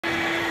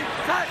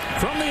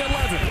From the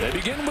 11, they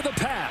begin with a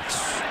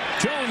pass.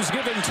 Jones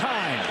given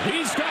time.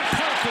 He's got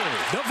Parker.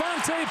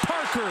 DeVante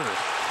Parker.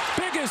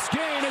 Biggest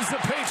gain is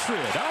the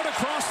Patriot. Out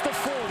across the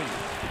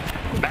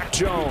 40. Back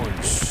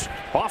Jones.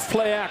 Off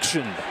play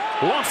action.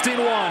 Lofting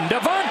one.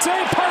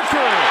 DeVante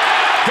Parker.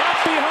 Got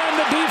behind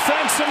the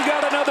defense and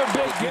got another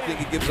big gain. I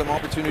think it gives them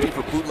opportunity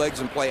for bootlegs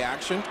and play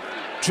action.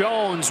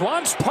 Jones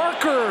wants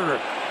Parker.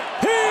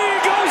 He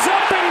goes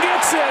up and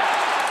gets it.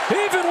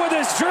 Even with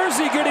his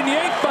jersey getting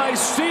yanked by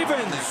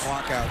Stevens. That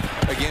clock out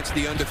against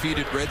the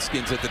undefeated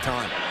Redskins at the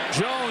time.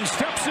 Jones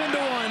steps into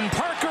one.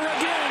 Parker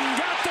again.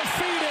 Got the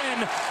feet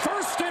in.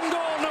 First and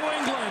goal, New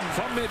England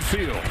from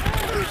midfield.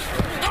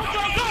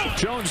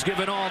 Jones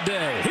given all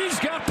day. He's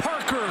got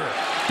Parker.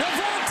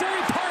 DeVante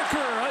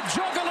Parker. A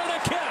juggle and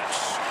a catch.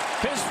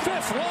 His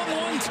 5th long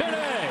one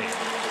today.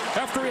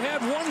 After he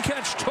had 1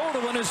 catch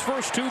total in his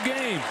first 2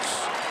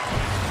 games.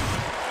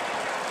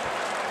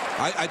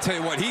 I tell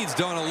you what, he's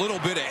done a little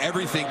bit of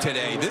everything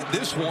today.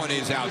 This one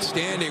is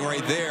outstanding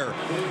right there.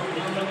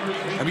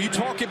 I mean, you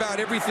talk about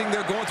everything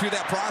they're going through,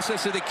 that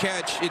process of the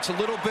catch. It's a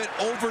little bit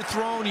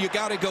overthrown. You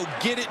got to go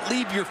get it,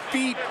 leave your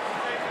feet,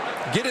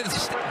 get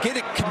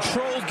it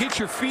controlled, get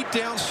your feet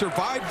down,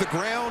 survive the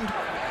ground.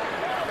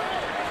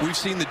 We've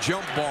seen the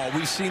jump ball.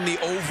 We've seen the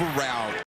over route.